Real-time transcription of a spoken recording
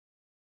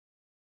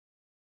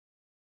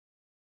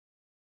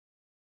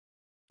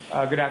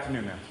Good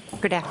afternoon, ma'am.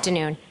 Good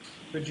afternoon.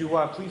 Could you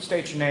please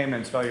state your name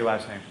and spell your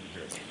last name for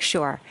the jury?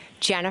 Sure.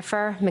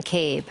 Jennifer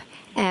McCabe,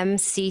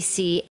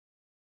 MCCABE,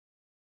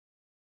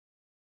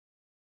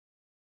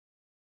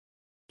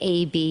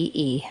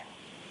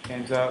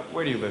 And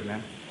where do you live,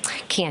 ma'am?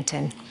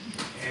 Canton.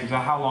 And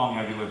how long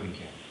have you lived in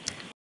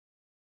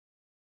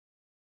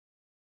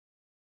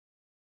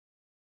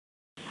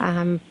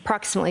Canton?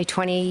 Approximately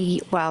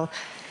 20, well,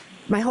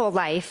 my whole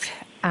life.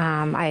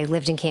 I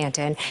lived in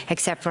Canton,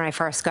 except when I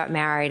first got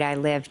married, I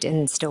lived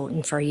in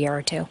Stoughton for a year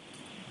or two.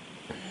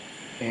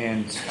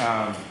 And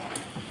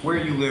where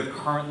you live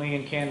currently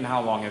in Canton, how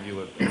long have you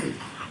lived there?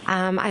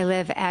 I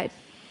live at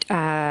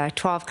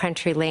 12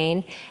 Country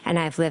Lane, and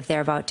I've lived there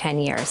about 10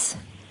 years.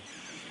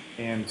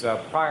 And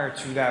prior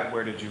to that,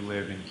 where did you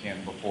live in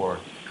Canton before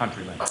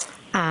Country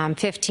Lane?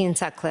 15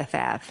 Sutcliffe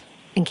Ave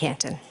in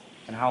Canton.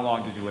 And how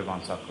long did you live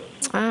on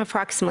Sutcliffe?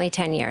 Approximately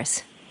 10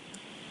 years.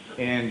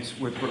 And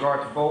with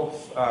regard to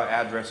both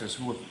addresses,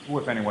 who,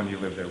 if anyone, do you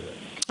live there with?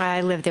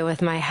 I live there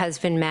with my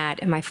husband, Matt,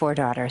 and my 4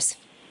 daughters.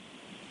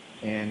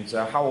 And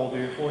how old are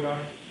your 4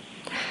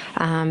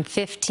 daughters?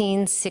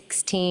 15,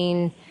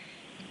 16,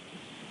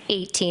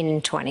 18,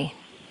 and 20.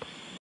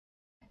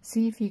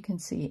 See if you can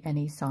see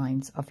any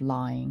signs of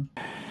lying.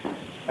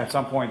 At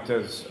some point,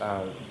 does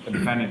the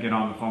defendant get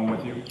on the phone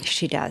with you?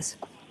 She does.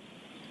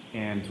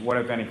 And what,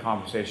 if any,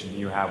 conversation do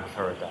you have with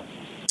her at that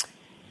point?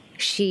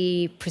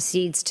 She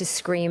proceeds to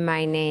scream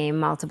my name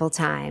multiple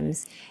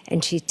times,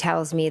 and she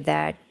tells me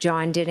that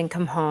John didn't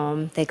come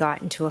home, they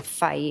got into a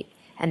fight,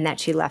 and that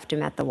she left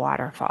him at the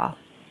waterfall.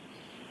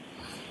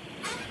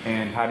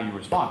 And how do you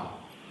respond?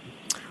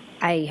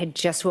 I had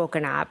just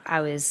woken up.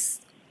 I was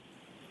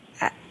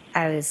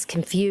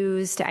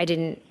confused. I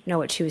didn't know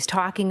what she was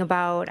talking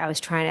about. I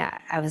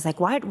was like,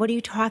 what are you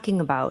talking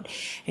about?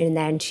 And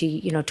then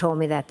she, told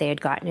me that they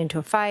had gotten into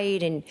a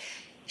fight and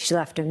she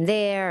left him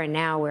there, and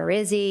now where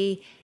is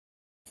he?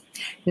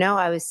 No,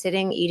 I was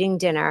sitting eating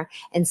dinner,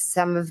 and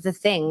some of the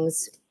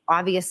things,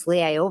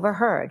 obviously I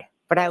overheard,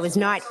 but I was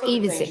not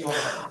even.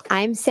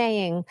 I'm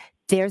saying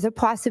there's a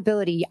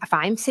possibility if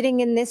I'm sitting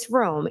in this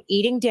room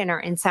eating dinner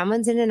and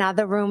someone's in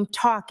another room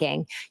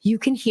talking, you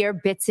can hear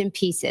bits and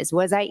pieces.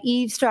 Was I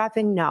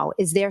eavesdropping? No.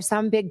 Is there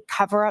some big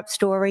cover-up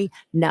story?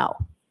 No.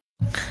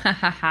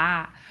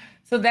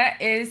 So that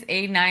is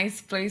a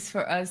nice place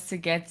for us to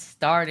get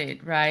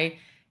started, right?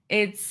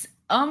 It's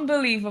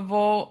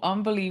unbelievable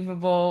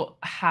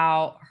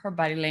how her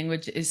body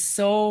language is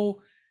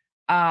so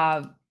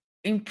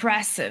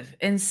impressive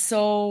and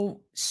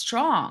so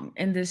strong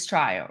in this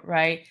trial,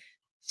 right?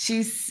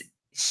 She's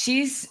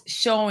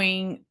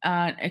showing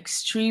an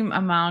extreme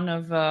amount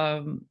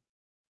of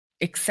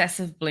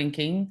excessive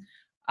blinking.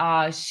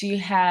 She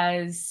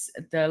has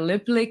the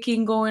lip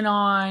licking going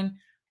on.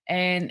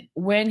 And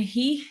when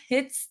he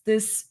hits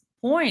this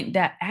point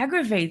that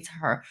aggravates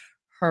her,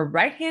 her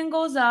right hand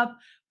goes up,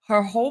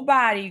 her whole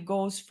body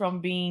goes from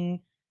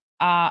being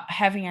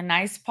having a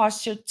nice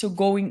posture to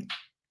going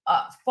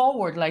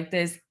forward like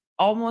this,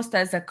 almost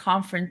as a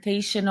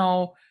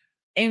confrontational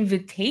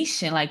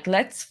invitation, like,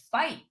 let's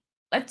fight,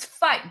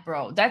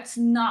 bro. That's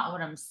not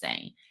what I'm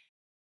saying.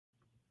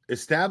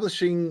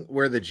 Establishing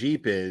where the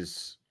Jeep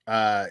is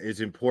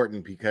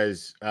important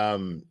because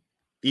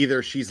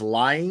either she's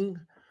lying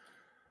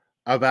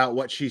about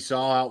what she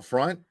saw out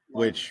front,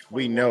 which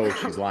we know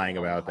she's lying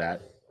about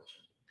that.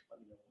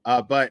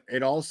 But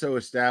it also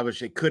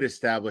could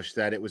establish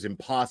that it was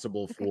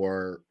impossible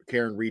for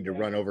Karen Reed to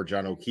run over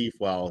John O'Keefe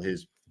while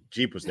his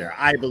Jeep was there.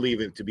 I believe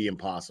it to be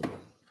impossible.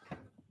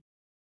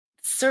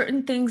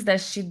 Certain things that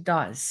she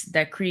does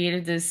that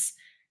created this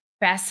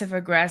passive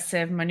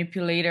aggressive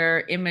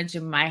manipulator image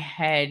in my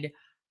head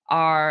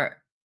are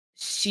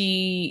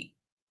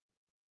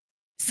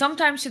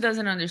sometimes she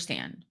doesn't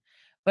understand,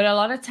 but a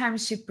lot of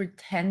times she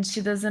pretends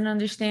she doesn't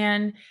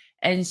understand,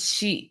 and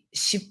it's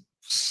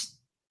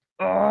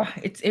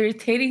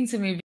irritating to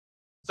me.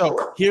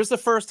 So here's the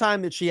first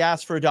time that she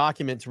asked for a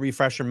document to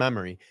refresh her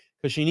memory,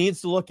 because she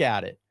needs to look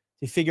at it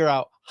to figure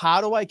out, how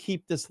do I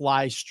keep this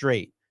lie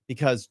straight?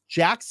 Because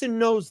Jackson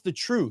knows the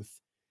truth.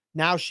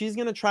 Now she's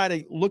going to try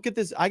to look at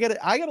this. I got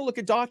to look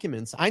at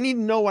documents. I need to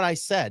know what I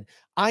said.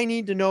 I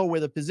need to know where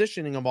the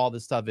positioning of all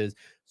this stuff is.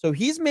 So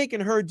he's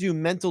making her do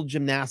mental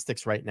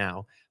gymnastics right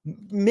now,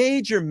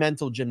 major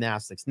mental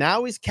gymnastics.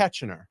 Now he's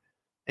catching her.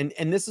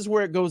 And this is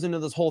where it goes into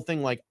this whole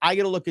thing. Like, I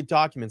got to look at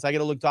documents. I got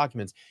to look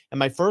documents. And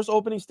my first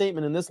opening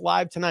statement in this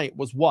live tonight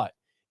was what?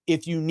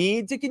 If you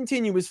need to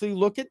continuously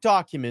look at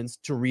documents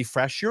to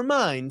refresh your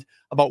mind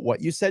about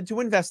what you said to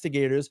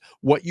investigators,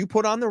 what you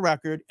put on the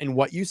record, and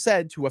what you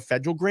said to a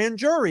federal grand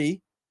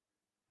jury,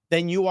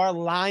 then you are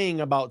lying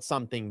about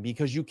something,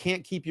 because you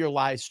can't keep your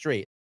lies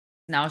straight.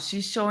 Now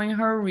she's showing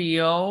her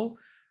real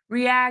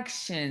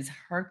reactions,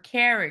 her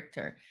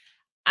character.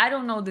 I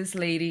don't know this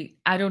lady.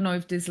 I don't know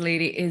if this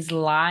lady is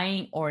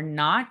lying or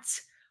not.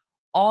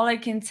 All I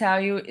can tell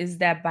you is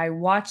that by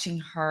watching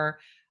her,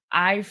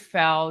 I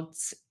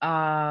felt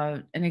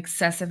an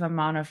excessive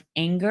amount of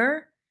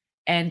anger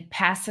and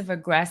passive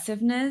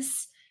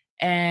aggressiveness.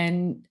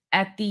 And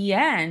at the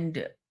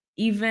end,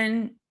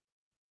 even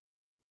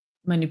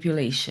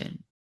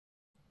manipulation.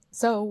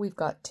 So we've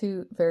got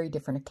two very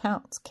different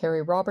accounts.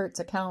 Kerry Roberts'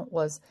 account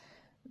was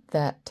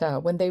that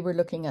when they were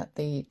looking at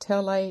the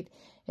taillight,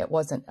 it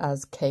wasn't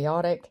as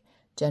chaotic.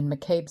 Jen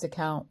McCabe's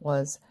account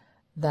was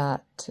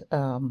that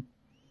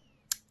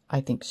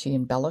I think she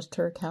embellished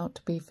her account,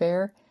 to be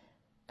fair,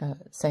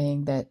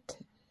 saying that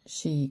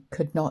she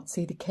could not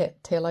see the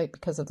taillight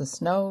because of the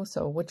snow.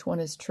 So which one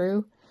is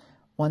true?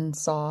 One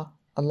saw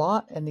a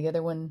lot and the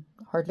other one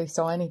hardly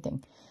saw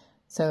anything.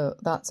 So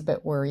that's a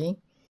bit worrying.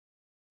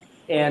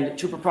 And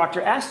Trooper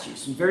Proctor asked you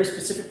some very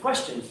specific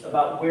questions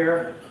about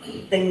where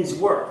things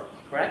were,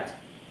 correct?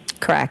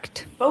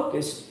 Correct.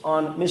 Focused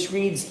on Miss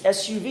Reed's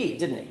SUV,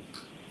 didn't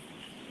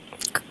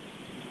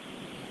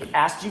he?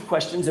 Asked you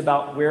questions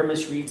about where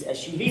Miss Reed's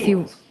SUV If you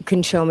was.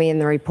 can show me in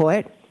the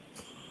report.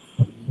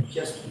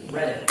 Just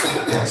read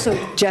it.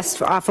 So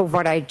just off of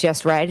what I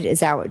just read, is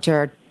that what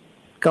you're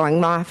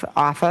going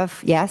off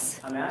of? Yes?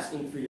 I'm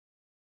asking for your...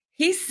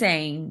 He's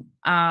saying,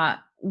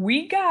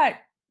 we got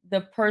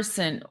the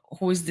person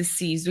who is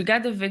deceased, we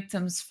got the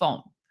victim's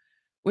phone.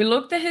 We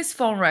looked at his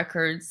phone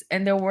records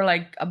and there were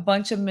like a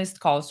bunch of missed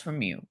calls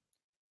from you.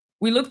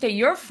 We looked at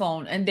your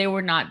phone and they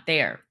were not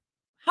there.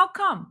 How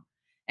come?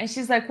 And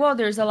she's like, well,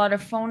 there's a lot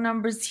of phone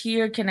numbers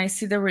here. Can I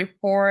see the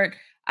report?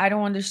 I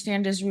don't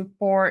understand this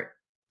report.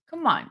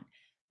 Come on.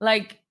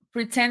 Like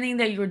pretending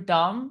that you're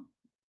dumb.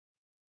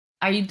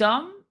 Are you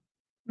dumb,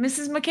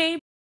 Mrs. McCabe?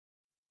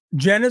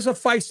 Jen is a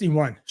feisty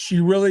one. She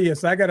really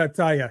is. I got to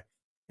tell you.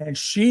 And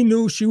she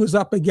knew she was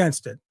up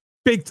against it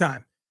big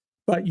time.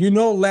 But you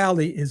know,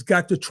 Lally has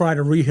got to try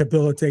to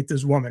rehabilitate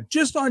this woman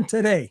just on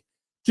today.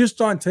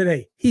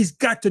 He's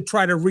got to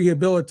try to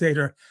rehabilitate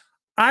her.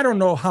 I don't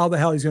know how the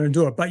hell he's going to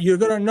do it, but you're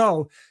going to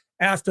know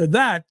after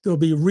that, there'll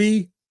be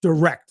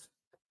redirect.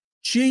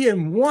 She,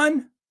 in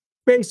one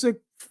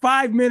basic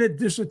 5-minute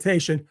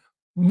dissertation,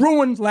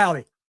 ruined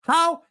Lally.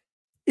 How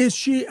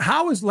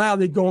is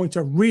Lally going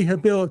to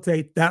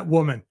rehabilitate that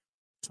woman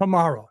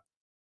tomorrow?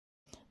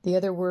 The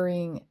other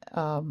worrying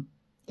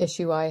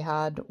issue I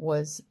had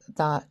was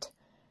that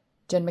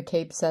Jen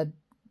McCabe said,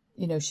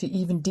 you know, she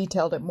even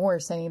detailed it more,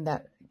 saying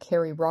that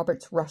Kerry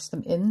Roberts rushed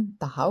them in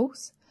the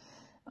house.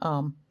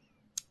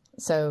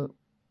 So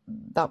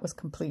that was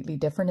completely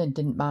different and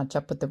didn't match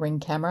up with the Ring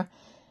camera.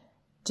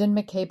 Jen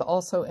McCabe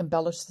also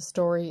embellished the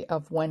story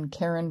of when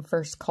Karen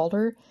first called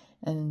her,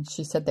 and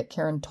she said that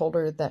Karen told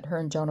her that her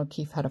and John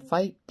O'Keefe had a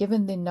fight.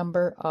 Given the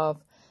number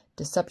of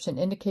deception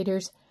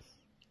indicators,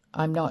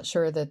 I'm not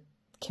sure that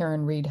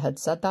Karen Reed had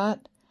said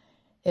that.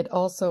 It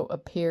also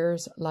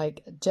appears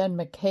like Jen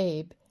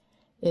McCabe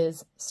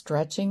is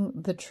stretching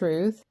the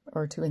truth,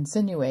 or to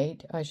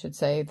insinuate, I should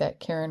say, that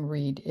Karen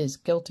Reed is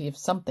guilty of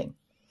something.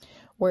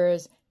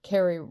 Whereas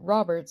Kerry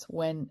Roberts,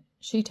 when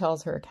she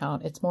tells her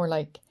account, it's more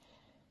like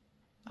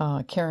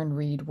Karen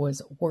Reed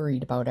was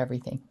worried about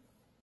everything.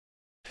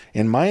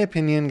 In my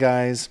opinion,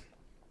 guys,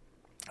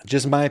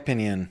 just my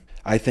opinion,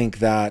 I think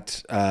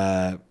that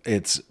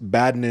it's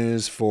bad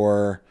news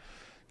for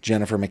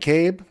Jennifer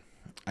McCabe.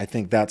 I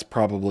think that's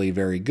probably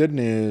very good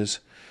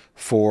news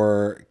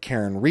for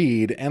Karen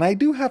Reed. And I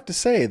do have to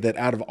say that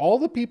out of all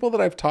the people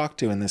that I've talked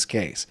to in this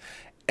case,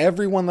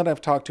 everyone that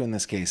I've talked to in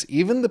this case,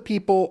 even the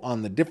people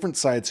on the different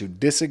sides who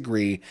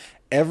disagree,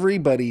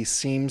 everybody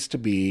seems to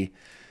be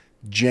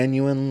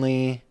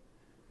genuinely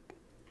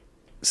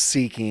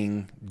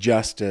seeking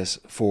justice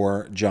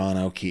for John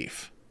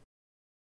O'Keefe.